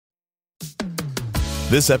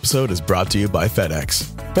This episode is brought to you by FedEx.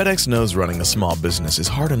 FedEx knows running a small business is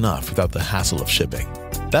hard enough without the hassle of shipping.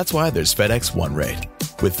 That's why there's FedEx One Rate.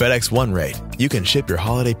 With FedEx One Rate, you can ship your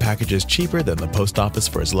holiday packages cheaper than the post office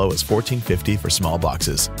for as low as $14.50 for small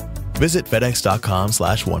boxes. Visit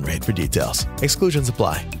FedEx.com/OneRate for details. Exclusions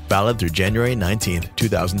apply. Valid through January 19,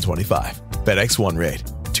 2025. FedEx One Rate.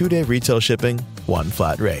 2-day retail shipping, one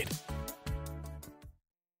flat rate.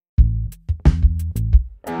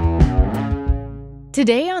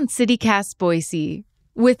 Today on CityCast Boise.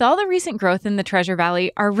 With all the recent growth in the Treasure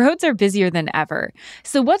Valley, our roads are busier than ever.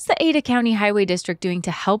 So what's the Ada County Highway District doing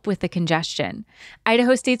to help with the congestion?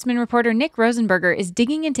 Idaho Statesman reporter Nick Rosenberger is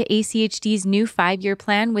digging into ACHD's new 5-year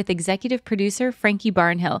plan with executive producer Frankie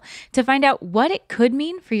Barnhill to find out what it could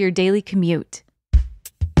mean for your daily commute.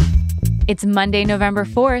 It's Monday, November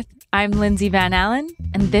 4th. I'm Lindsay Van Allen,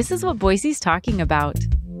 and this is what Boise's talking about.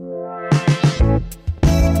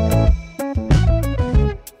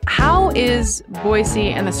 How is Boise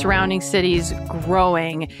and the surrounding cities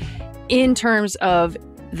growing in terms of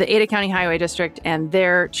the Ada County Highway District and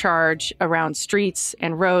their charge around streets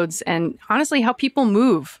and roads and honestly how people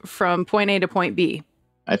move from point A to point B?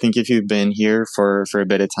 I think if you've been here for a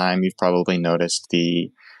bit of time, you've probably noticed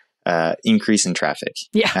the increase in traffic.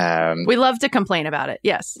 Yeah, we love to complain about it.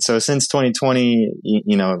 Yes. So since 2020,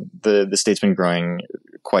 the state's been growing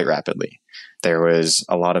quite rapidly. There was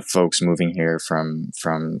a lot of folks moving here from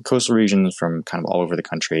coastal regions, from kind of all over the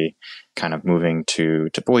country, kind of moving to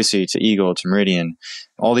Boise, to Eagle, to Meridian,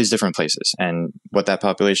 all these different places. And what that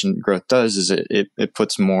population growth does is it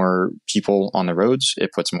puts more people on the roads.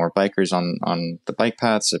 It puts more bikers on the bike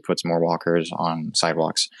paths. It puts more walkers on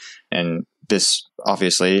sidewalks. And this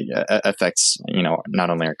obviously affects,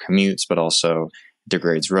 not only our commutes, but also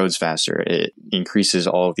degrades roads faster. It increases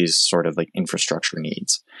all of these sort of like infrastructure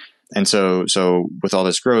needs. And so with all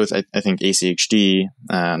this growth, I think ACHD,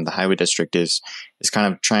 the highway district is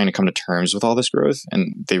kind of trying to come to terms with all this growth.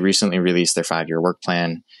 And they recently released their 5-year work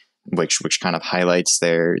plan, which kind of highlights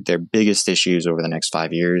their biggest issues over the next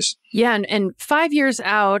 5 years. Yeah. And 5 years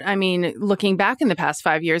out, I mean, looking back in the past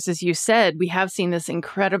 5 years, as you said, we have seen this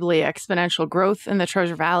incredibly exponential growth in the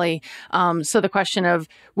Treasure Valley. So the question of,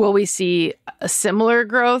 will we see a similar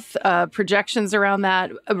growth, projections around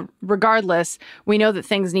that? Regardless, we know that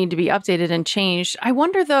things need to be updated and changed. I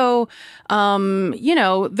wonder, though,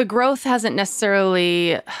 the growth hasn't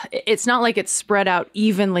necessarily, it's not like it's spread out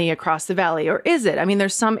evenly across the valley, or is it? I mean,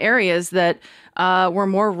 there's some areas that were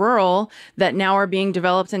more rural that now are being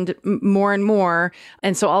developed into more and more.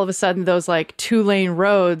 And so all of a sudden, those like 2-lane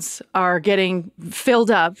roads are getting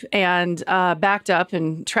filled up and backed up,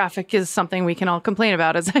 and traffic is something we can all complain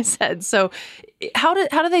about, as I said. So how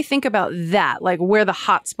do they think about that? Like where the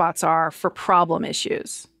hot spots are for problem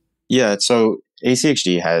issues? Yeah. So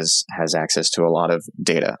ACHD has access to a lot of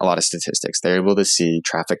data, a lot of statistics. They're able to see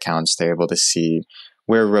traffic counts. They're able to see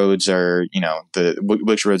where roads are,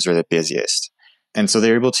 which roads are the busiest. And so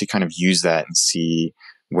they're able to kind of use that and see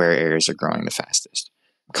where areas are growing the fastest.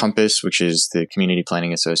 Compass, which is the Community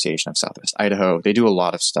Planning Association of Southwest Idaho, they do a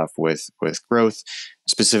lot of stuff with growth,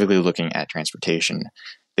 specifically looking at transportation.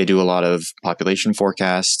 They do a lot of population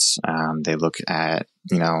forecasts. They look at,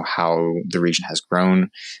 how the region has grown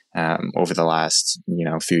over the last,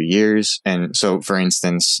 few years. And so, for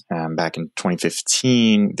instance, back in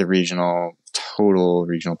 2015, the total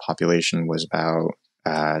regional population was about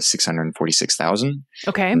 646,000.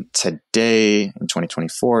 Okay. Today, in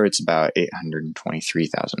 2024, it's about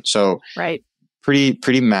 823,000. So, right,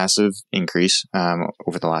 pretty massive increase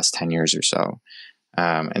over the last 10 years or so.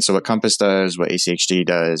 And so what Compass does, what ACHD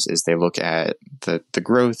does, is they look at the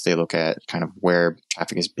growth. They look at kind of where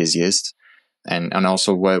traffic is busiest, and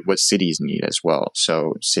also what cities need as well.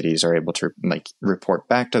 So cities are able to report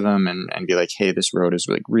back to them and be like, hey, this road is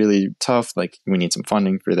really tough. Like, we need some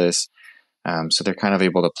funding for this. So they're kind of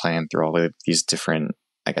able to plan through all of these different,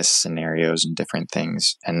 scenarios and different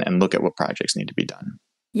things and look at what projects need to be done.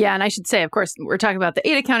 Yeah, and I should say, of course, we're talking about the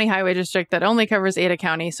Ada County Highway District that only covers Ada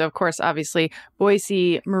County. So, of course, obviously,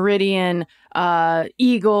 Boise, Meridian,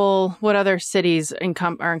 Eagle, what other cities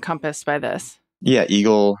are encompassed by this? Yeah,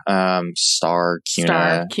 Eagle, Star,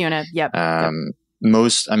 Kuna. Yep. Ada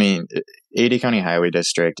County Highway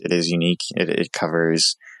District, it is unique. It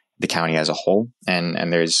covers the county as a whole.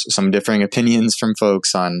 And there's some differing opinions from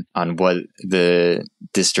folks on what the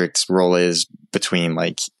district's role is between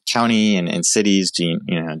county and cities. Do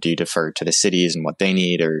you defer to the cities and what they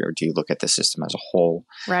need, or do you look at the system as a whole?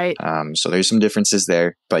 Right. So there's some differences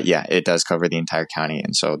there, but yeah, it does cover the entire county.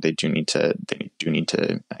 And so they do need to,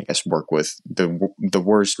 I guess, work with the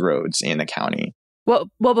worst roads in the county. Well,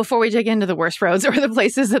 before we dig into the worst roads or the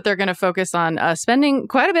places that they're going to focus on spending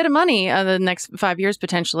quite a bit of money the next 5 years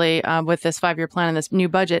potentially with this 5-year plan and this new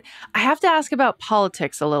budget, I have to ask about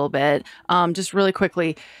politics a little bit, just really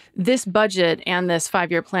quickly. This budget and this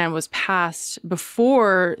 5-year plan was passed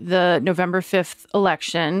before the November 5th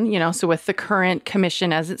election, so with the current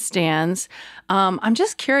commission as it stands. I'm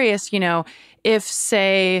just curious, if,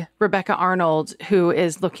 say, Rebecca Arnold, who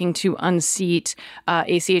is looking to unseat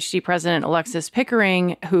ACHD President Alexis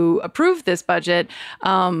Pickering, who approved this budget,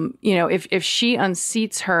 if she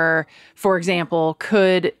unseats her, for example,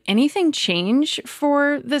 could anything change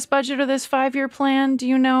for this budget or this 5-year plan? Do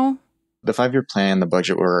you know? The 5-year plan, the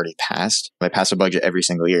budget were already passed. They pass a budget every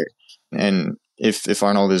single year. And if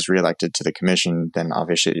Arnold is reelected to the commission, then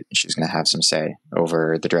obviously she's going to have some say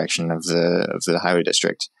over the direction of the highway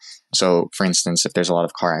district. So, for instance, if there's a lot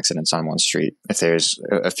of car accidents on one street, if there's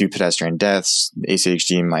a few pedestrian deaths,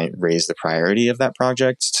 ACHD might raise the priority of that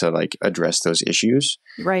project to address those issues.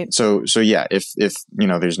 Right. So yeah, if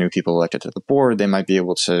there's new people elected to the board, they might be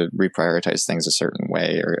able to reprioritize things a certain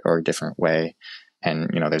way or a different way. And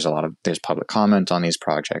there's public comment on these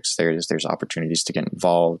projects. There's opportunities to get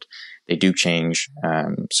involved. They do change.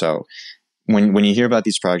 So when you hear about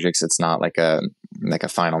these projects, it's not like a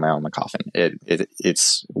final nail in the coffin.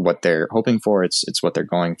 It's what they're hoping for. It's what they're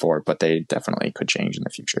going for. But they definitely could change in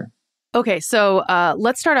the future. Okay, so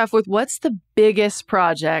let's start off with what's the biggest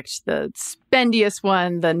project, the spendiest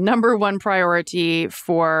one, the number one priority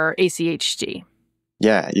for ACHD?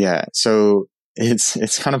 Yeah. So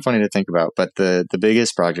it's kind of funny to think about, but the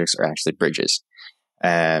biggest projects are actually bridges.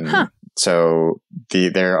 So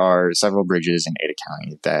there are several bridges in Ada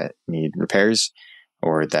County that need repairs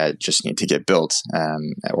or that just need to get built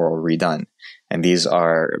or redone. And these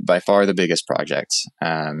are by far the biggest projects.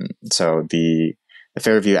 So the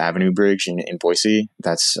Fairview Avenue Bridge in Boise,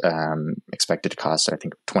 that's expected to cost, I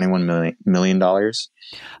think, $21 million.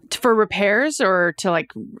 For repairs or to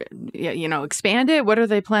expand it? What are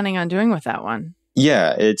they planning on doing with that one?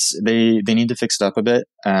 Yeah, they need to fix it up a bit.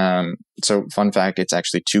 So fun fact, it's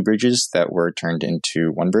actually 2 bridges that were turned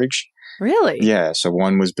into one bridge. Really? Yeah. So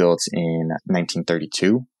one was built in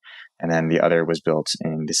 1932 and then the other was built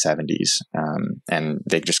in the 70s. And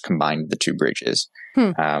they just combined the 2 bridges,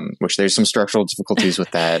 which there's some structural difficulties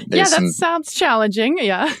with that. Sounds challenging.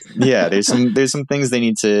 Yeah. Yeah. There's some things they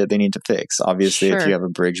need to fix. Obviously, Sure. If you have a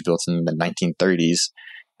bridge built in the 1930s,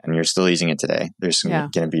 and you're still using it today, there's going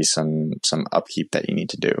to be some upkeep that you need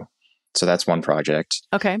to do. So that's one project.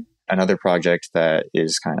 Okay. Another project that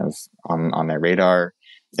is kind of on their radar.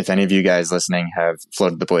 If any of you guys listening have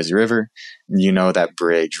floated the Boise River, that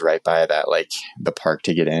bridge right by that, the park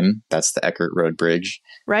to get in. That's the Eckert Road Bridge.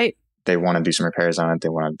 Right. They want to do some repairs on it. They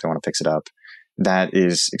want to fix it up. That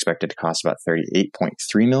is expected to cost about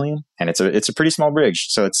 $38.3 million, and it's a pretty small bridge.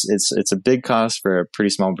 So it's a big cost for a pretty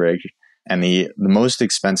small bridge. And the most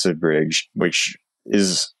expensive bridge, which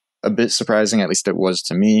is a bit surprising, at least it was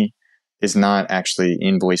to me, is not actually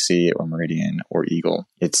in Boise or Meridian or Eagle.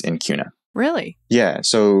 It's in Kuna. Really? Yeah.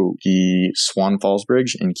 So the Swan Falls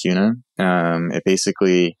Bridge in Kuna,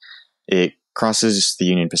 it crosses the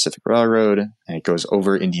Union Pacific Railroad and it goes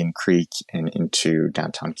over Indian Creek and into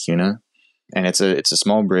downtown Kuna. And it's a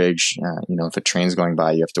small bridge. If a train's going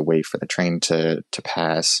by, you have to wait for the train to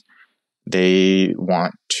pass. They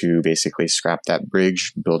want to basically scrap that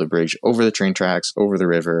bridge, build a bridge over the train tracks, over the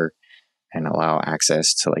river, and allow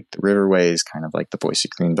access to the riverways, kind of like the Boise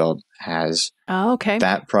Greenbelt has. Oh, okay.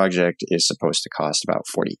 That project is supposed to cost about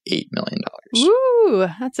 $48 million. Ooh,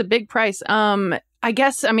 that's a big price. I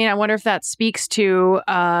guess, I wonder if that speaks to,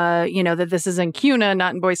 that this is in Kuna,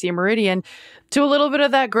 not in Boise and Meridian, to a little bit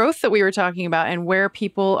of that growth that we were talking about and where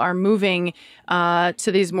people are moving to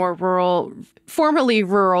these more formerly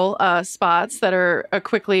rural spots that are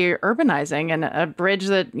quickly urbanizing, and a bridge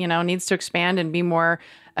that, needs to expand and be more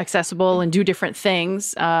accessible and do different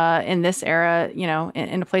things in this era,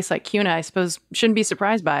 in a place like Kuna, I suppose, shouldn't be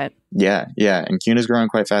surprised by it. Yeah. And Cuna's growing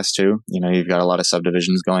quite fast too. You've got a lot of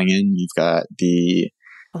subdivisions going in. You've got a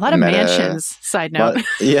lot of mansions, side note.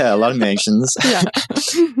 A lot of mansions.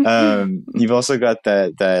 Yeah. You've also got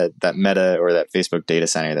that Meta or that Facebook data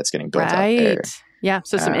center that's getting built out there. Yeah.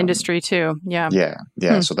 So some industry too. Yeah.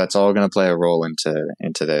 Yeah. So that's all going to play a role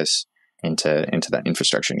into this, into that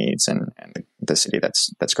infrastructure needs and the city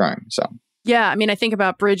that's growing. So. Yeah, I mean, I think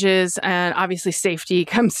about bridges, and obviously safety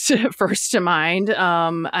comes first to mind.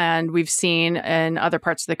 And we've seen in other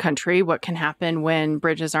parts of the country what can happen when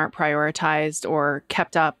bridges aren't prioritized or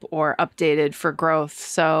kept up or updated for growth.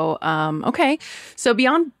 So, okay. So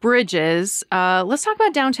beyond bridges, let's talk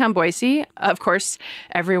about downtown Boise. Of course,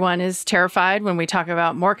 everyone is terrified when we talk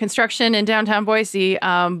about more construction in downtown Boise,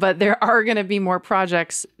 but there are going to be more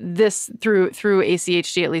projects through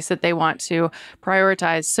ACHD, at least, that they want to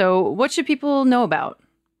prioritize. So what should people know about?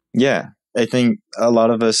 Yeah, I think a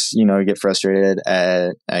lot of us, get frustrated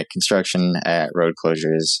at construction, at road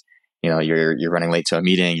closures. You're running late to a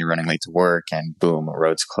meeting, you're running late to work, and boom, a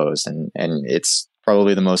road's closed. And it's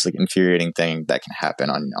probably the most infuriating thing that can happen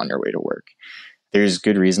on your way to work. There's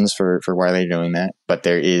good reasons for why they're doing that, but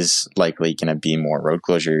there is likely going to be more road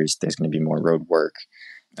closures. There's going to be more road work.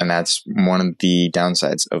 And that's one of the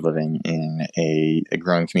downsides of living in a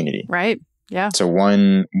growing community. Right. Yeah. So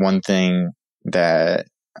one thing that,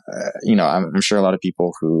 I'm sure a lot of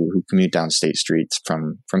people who commute down State Street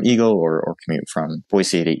from Eagle or commute from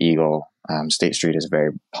Boise to Eagle, State Street is a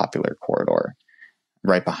very popular corridor.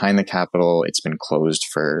 Right behind the Capitol, it's been closed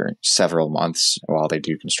for several months while they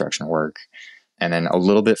do construction work. And then a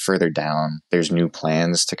little bit further down, there's new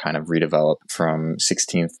plans to kind of redevelop from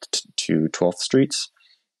 16th to 12th Streets,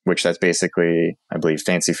 which that's basically, I believe,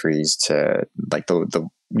 Fancy Freeze to the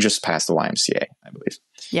just past the YMCA, I believe.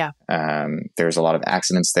 Yeah. There's a lot of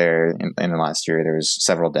accidents there. In the last year, there was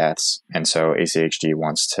several deaths. And so ACHD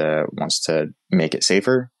wants to make it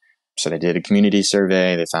safer. So they did a community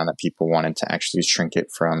survey. They found that people wanted to actually shrink it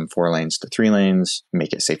from 4 lanes to 3 lanes,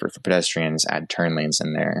 make it safer for pedestrians, add turn lanes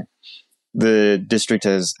in there. The district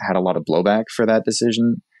has had a lot of blowback for that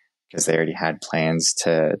decision, because they already had plans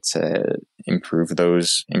to improve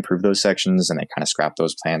those sections, and they kind of scrapped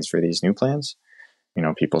those plans for these new plans.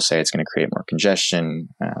 People say it's going to create more congestion,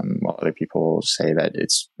 while other people say that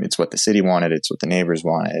it's what the city wanted, it's what the neighbors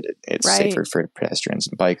wanted, it's right. safer for pedestrians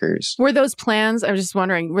and bikers. Were those plans, I was just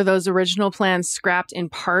wondering, were those original plans scrapped in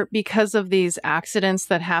part because of these accidents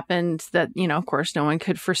that happened that, of course, no one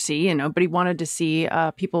could foresee, and nobody wanted to see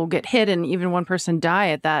people get hit and even one person die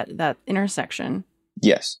at that intersection?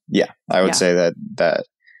 Yes. Yeah. I would say that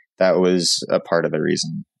was a part of the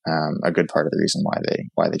reason, a good part of the reason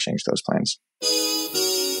why they changed those plans.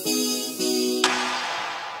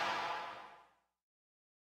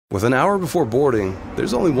 With an hour before boarding,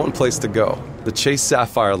 there's only one place to go, the Chase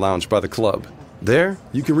Sapphire Lounge by the club. There,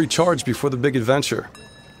 you can recharge before the big adventure.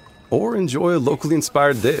 Or enjoy a locally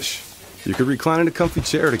inspired dish. You could recline in a comfy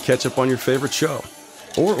chair to catch up on your favorite show.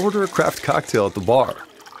 Or order a craft cocktail at the bar.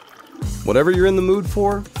 Whatever you're in the mood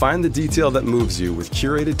for, find the detail that moves you with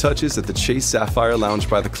curated touches at the Chase Sapphire Lounge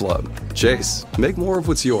by the club. Chase, make more of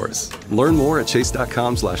what's yours. Learn more at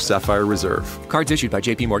chase.com/Sapphire Reserve. Cards issued by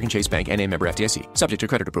JP Morgan Chase Bank, N.A. member FDIC, subject to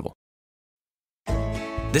credit approval.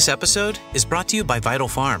 This episode is brought to you by Vital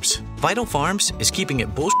Farms. Vital Farms is keeping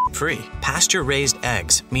it bullshit-free. Pasture-raised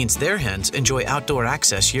eggs means their hens enjoy outdoor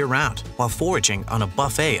access year-round while foraging on a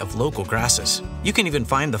buffet of local grasses. You can even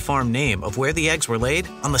find the farm name of where the eggs were laid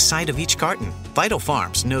on the side of each carton. Vital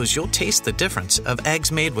Farms knows you'll taste the difference of eggs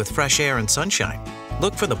made with fresh air and sunshine.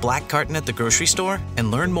 Look for the black carton at the grocery store and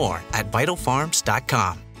learn more at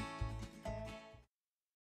vitalfarms.com.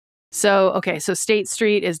 So State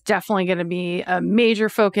Street is definitely going to be a major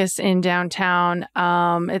focus in downtown.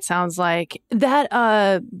 It sounds like that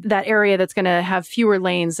area that's going to have fewer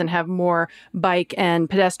lanes and have more bike and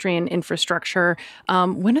pedestrian infrastructure.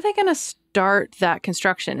 When are they going to start that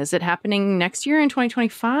construction? Is it happening next year in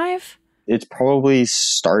 2025? It's probably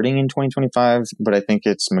starting in 2025, but I think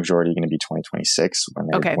it's majority going to be 2026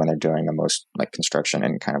 when they're doing the most construction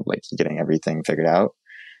and kind of getting everything figured out.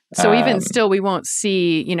 So even still, we won't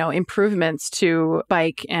see, improvements to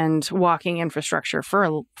bike and walking infrastructure for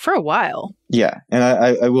a while. Yeah. And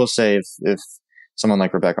I will say if someone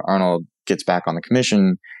like Rebecca Arnold gets back on the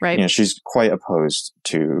commission, right. She's quite opposed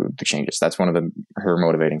to the changes. That's one of her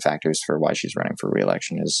motivating factors for why she's running for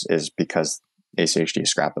re-election is because ACHD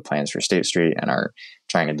scrapped the plans for State Street and are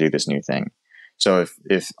trying to do this new thing. So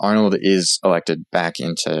if Arnold is elected back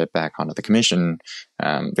onto the commission,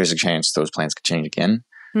 there's a chance those plans could change again.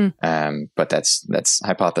 But that's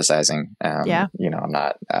hypothesizing. Yeah.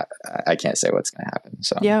 I can't say what's going to happen.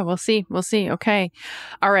 So yeah, we'll see. Okay.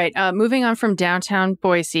 All right. Moving on from downtown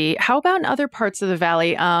Boise, how about in other parts of the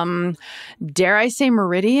valley? Dare I say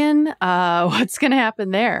Meridian? What's going to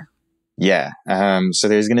happen there? Yeah. So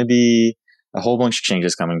there's going to be a whole bunch of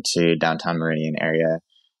changes coming to downtown Meridian area,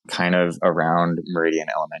 kind of around Meridian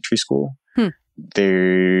Elementary School.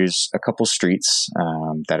 There's a couple streets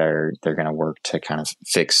that they're going to work to kind of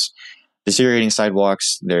fix deteriorating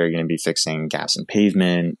sidewalks. They're going to be fixing gaps in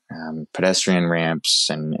pavement, pedestrian ramps,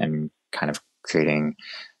 and kind of creating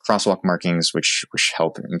crosswalk markings, which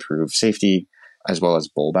help improve safety, as well as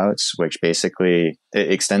bulb outs, which basically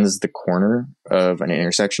it extends the corner of an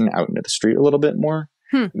intersection out into the street a little bit more.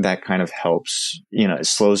 That kind of helps, it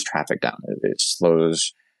slows traffic down. It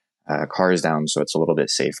slows cars down, so it's a little bit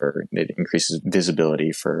safer. It increases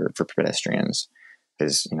visibility for pedestrians.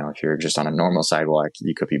 Because, if you're just on a normal sidewalk,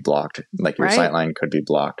 you could be blocked, like your sight line could be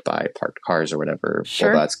blocked by parked cars or whatever.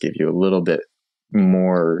 Sure. Bulb outs give you a little bit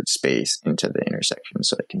more space into the intersection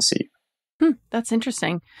so they can see. That's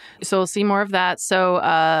interesting. So we'll see more of that. So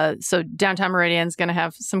downtown Meridian's going to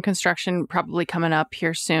have some construction probably coming up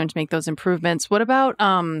here soon to make those improvements. What about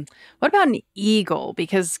an Eagle?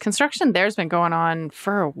 Because construction there's been going on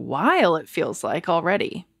for a while, it feels like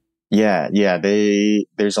already. Yeah.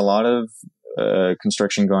 There's a lot of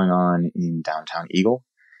construction going on in downtown Eagle,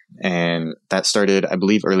 and that started, I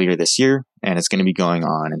believe, earlier this year, and it's going to be going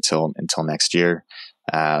on until next year.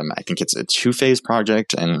 I think it's a 2-phase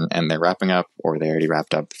project, and they're wrapping up, or they already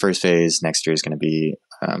wrapped up the first phase. Next year is going to be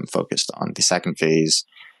focused on the second phase.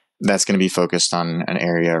 That's going to be focused on an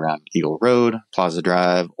area around Eagle Road, Plaza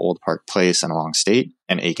Drive, Old Park Place, and along State,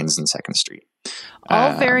 and Aikens and 2nd Street.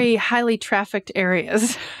 All very highly trafficked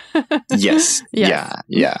areas. Yes. Yeah.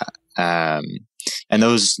 And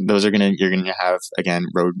those are you're gonna have, again,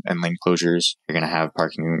 road and lane closures. You're gonna have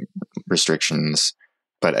parking restrictions.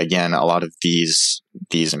 But again, a lot of these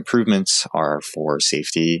improvements are for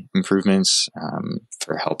safety improvements,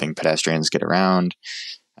 for helping pedestrians get around,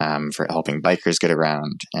 for helping bikers get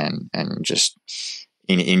around, and just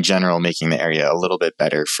in general, making the area a little bit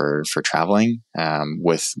better for traveling,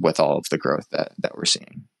 with all of the growth that we're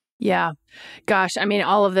seeing. Yeah. Gosh, I mean,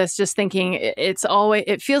 all of this, just thinking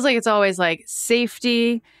it feels like it's always like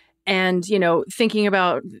safety and, thinking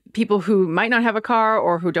about people who might not have a car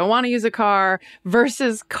or who don't want to use a car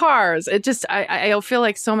versus cars. It just, I feel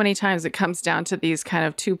like so many times it comes down to these kind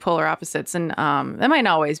of two polar opposites. And that might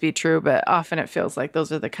not always be true, but often it feels like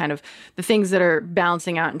those are the kind of the things that are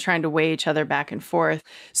balancing out and trying to weigh each other back and forth.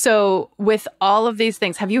 So with all of these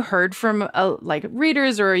things, have you heard from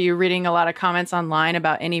readers, or are you reading a lot of comments online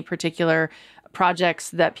about any particular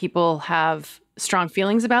projects that people have strong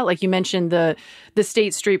feelings about? Like you mentioned the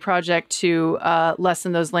State Street project to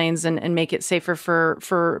lessen those lanes and make it safer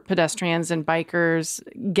for pedestrians and bikers,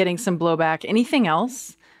 getting some blowback. Anything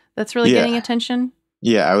else that's really getting attention?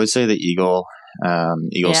 Yeah, I would say the Eagle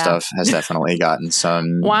stuff has definitely gotten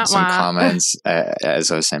some comments. As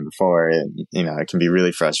I was saying before, it can be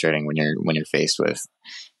really frustrating when you're faced with,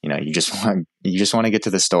 you just want to get to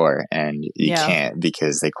the store, and you can't,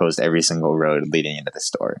 because they closed every single road leading into the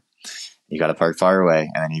store. You got to park far away,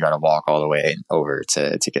 and then you got to walk all the way over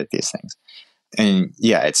to get these things. And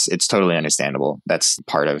yeah, it's totally understandable. That's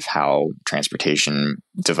part of how transportation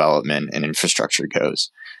development and infrastructure goes.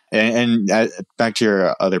 And back to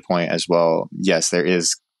your other point as well, yes, it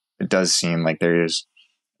does seem like there's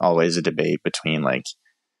always a debate between like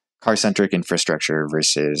car-centric infrastructure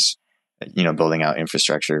versus, building out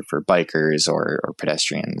infrastructure for bikers or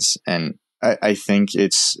pedestrians. And I think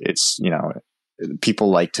it's people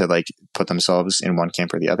like to put themselves in one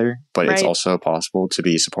camp or the other, but it's also possible to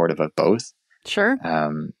be supportive of both. Sure.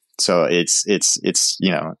 So it's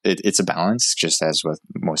a balance, just as with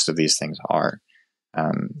most of these things are.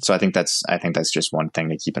 So I think that's just one thing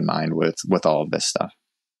to keep in mind with all of this stuff.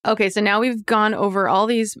 Okay, so now we've gone over all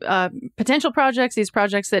these potential projects, these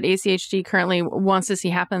projects that ACHD currently wants to see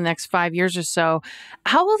happen in the next 5 years or so.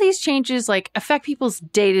 How will these changes affect people's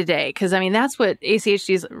day-to-day? Because, I mean, that's what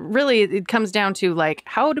ACHD is really, it comes down to,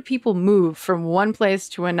 how do people move from one place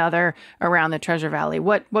to another around the Treasure Valley?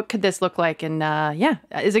 What could this look like? And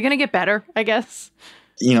is it going to get better, I guess?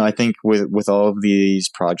 I think with all of these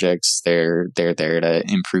projects, they're there to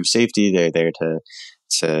improve safety. They're there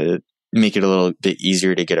to make it a little bit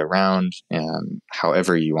easier to get around,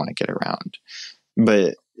 however you want to get around.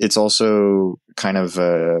 But it's also kind of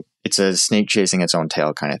it's a snake chasing its own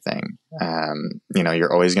tail kind of thing.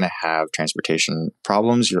 You're always going to have transportation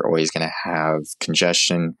problems. You're always going to have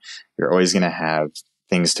congestion. You're always going to have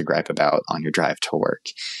things to gripe about on your drive to work.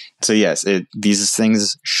 So yes, these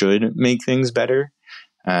things should make things better,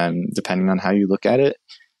 depending on how you look at it.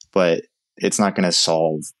 But it's not going to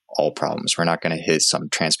solve all problems. We're not going to hit some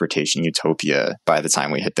transportation utopia by the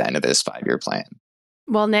time we hit the end of this 5-year plan.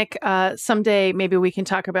 Well, Nick, someday maybe we can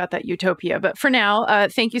talk about that utopia. But for now,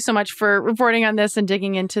 thank you so much for reporting on this and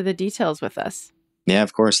digging into the details with us. Yeah,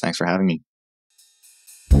 of course. Thanks for having me.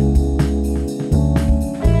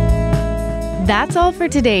 That's all for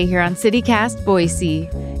today here on CityCast Boise.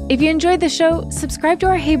 If you enjoyed the show, subscribe to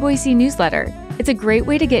our Hey Boise newsletter. It's a great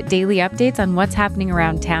way to get daily updates on what's happening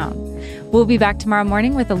around town. We'll be back tomorrow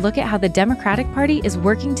morning with a look at how the Democratic Party is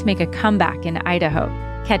working to make a comeback in Idaho.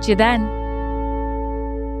 Catch you then.